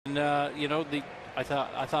And you know, I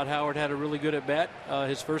thought Howard had a really good at bat.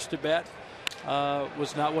 His first at bat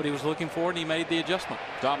was not what he was looking for, and he made the adjustment.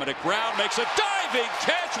 Dominic Brown makes a diving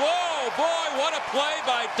catch. Whoa, boy, what a play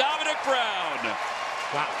by Dominic Brown.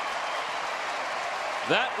 Wow.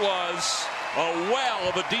 That was a well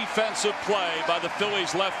of a defensive play by the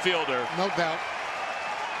Phillies left fielder. No doubt.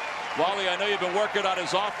 Wally, I know you've been working on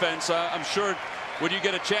his offense. I'm sure when you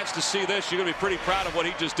get a chance to see this, you're going to be pretty proud of what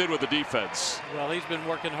he just did with the defense. Well, he's been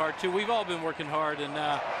working hard, too. We've all been working hard, and,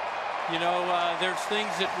 you know, there's things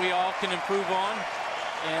that we all can improve on,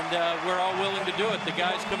 and we're all willing to do it. The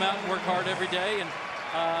guys come out and work hard every day, and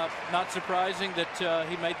not surprising that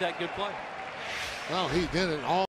he made that good play. Well, he did it all.